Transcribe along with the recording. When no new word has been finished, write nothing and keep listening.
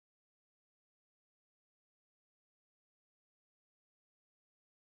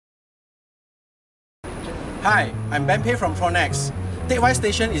Hi, I'm Ben Pei from PropNex. Teck Whye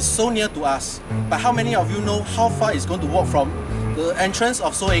Station is so near to us, but how many of you know how far it's going to walk from the entrance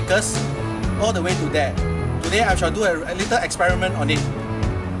of Seoul Acres all the way to there? Today I shall do a little experiment on it.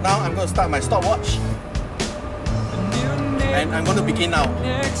 Now I'm going to start my stopwatch and I'm going to begin now.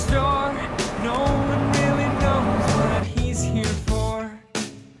 Next door, no one really knows what he's here for.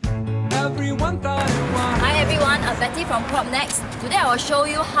 Everyone thought it was. Hi everyone, I'm Betty from PropNex. Today I will show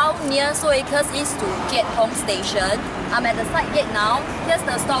you how near Seoul Acres is to Kiat Hong Station. I'm at the side gate now. Here's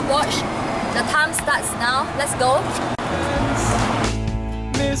the stopwatch. The time starts now. Let's go.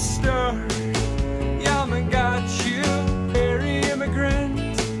 Mr. Yama got you, very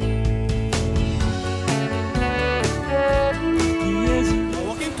immigrant.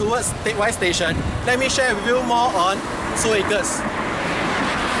 Walking towards Teck Whye Station, let me share with you more on Seoul Acres.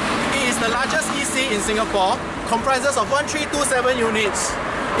 It is the largest EC in Singapore, comprises of 1327 units.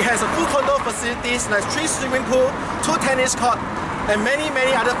 It has a full condo facilities like 3 swimming pool, 2 tennis court, and many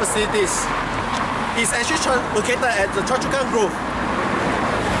other facilities. It's actually located at the Choa Chu Kang Grove.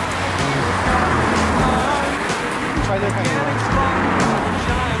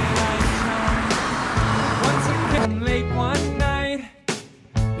 Late one night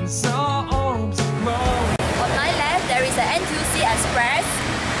and saw arms glow. On my left, there is an NTUC Express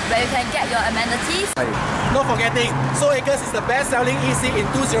where you can get your amenities. Not forgetting, Seoul Acres is the best-selling EC in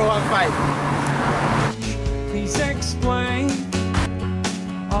 2015. Please explain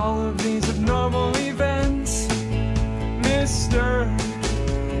all of these abnormal events. Mr.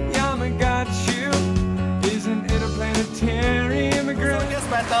 Yama got you. Isn't it a planetary immigrant? So here's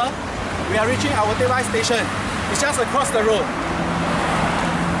better. We are reaching our Teck Whye Station. It's just across the road.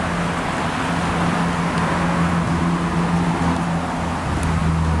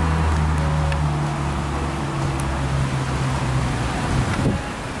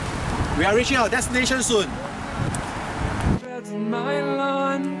 We are reaching our destination soon. That's my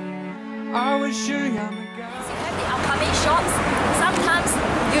lawn. I wish you Yama got. You have the upcoming shops. Sometimes,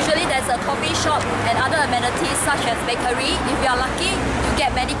 usually there's a coffee shop and other amenities such as bakery. If you are lucky, you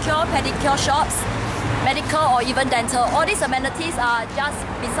get manicure, pedicure shops, medical or even dental. All these amenities are just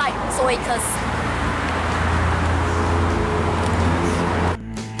beside Seoul Acres.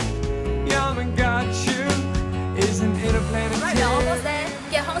 Yama got you. Isn't it a planetary? Right, we're almost there.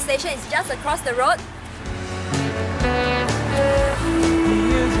 Kiat Hong Station is just across the road.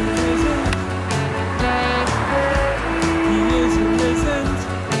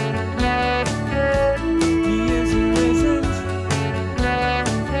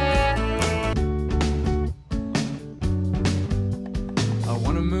 I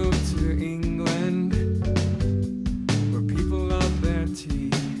want to move to England, where people love their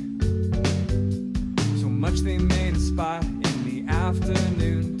tea. So much they made a spot in the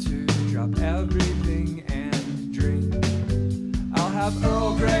afternoon to drop everything and drink. I'll have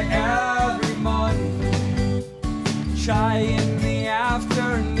Earl Grey every morning, chai in the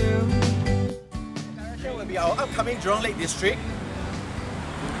afternoon. Direction will be our upcoming Jurong Lake District.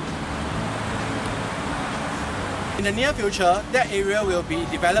 In the near future, that area will be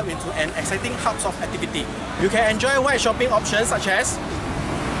developed into an exciting hub of activity. You can enjoy wide shopping options such as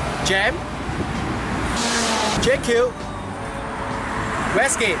Jam, JQ,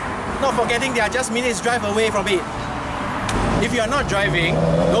 Westgate. Not forgetting they are just minutes drive away from it. If you are not driving,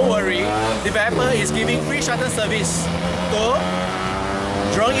 don't worry, developer is giving free shuttle service to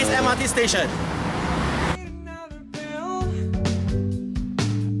Jurong East MRT station. Another pill,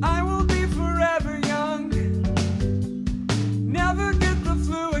 I will be forever young, never get the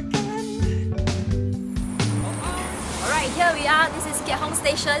flu again. Alright, here we are. This is Kiat Hong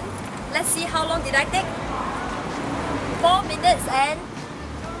Station. Let's see how long did I take. 4 minutes and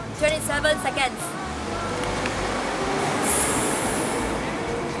 27 seconds.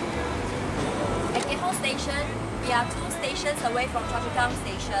 At Kiat Hong Station, we are 2 stations away from Choa Chu Kang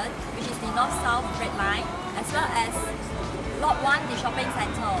Station, which is the North-South Red Line, as well as Lot 1, the shopping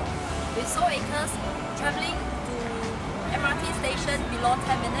centre. With Seoul Acres travelling to MRT station below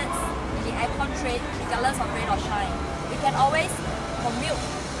 10 minutes in the aircon train, regardless of rain or shine. We can always commute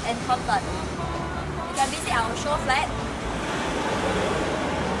and comfort. You can visit our show flat.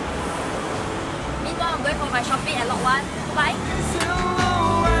 Meanwhile, I'm going for my shopping at Lot 1. Bye!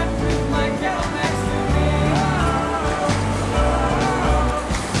 Silhouette with my girl next to me.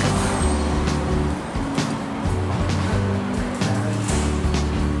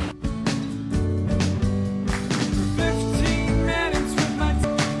 For 15 minutes with my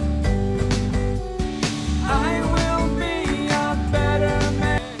I will be a better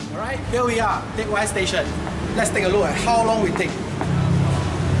man. Alright, here we are, Teck Whye Station. Let's take a look at how long we take.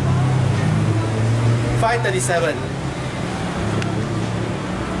 537.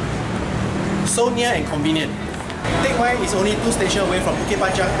 So near and convenient. Teck Whye is only 2 stations away from Bukit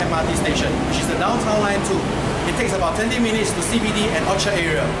Panjang MRT station, which is the downtown line too. It takes about 20 minutes to CBD and Orchard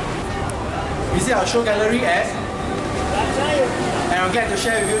area. Visit our show gallery at, and I'm glad to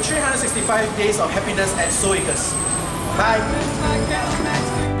share with you 365 days of happiness at Soul Acres. Bye!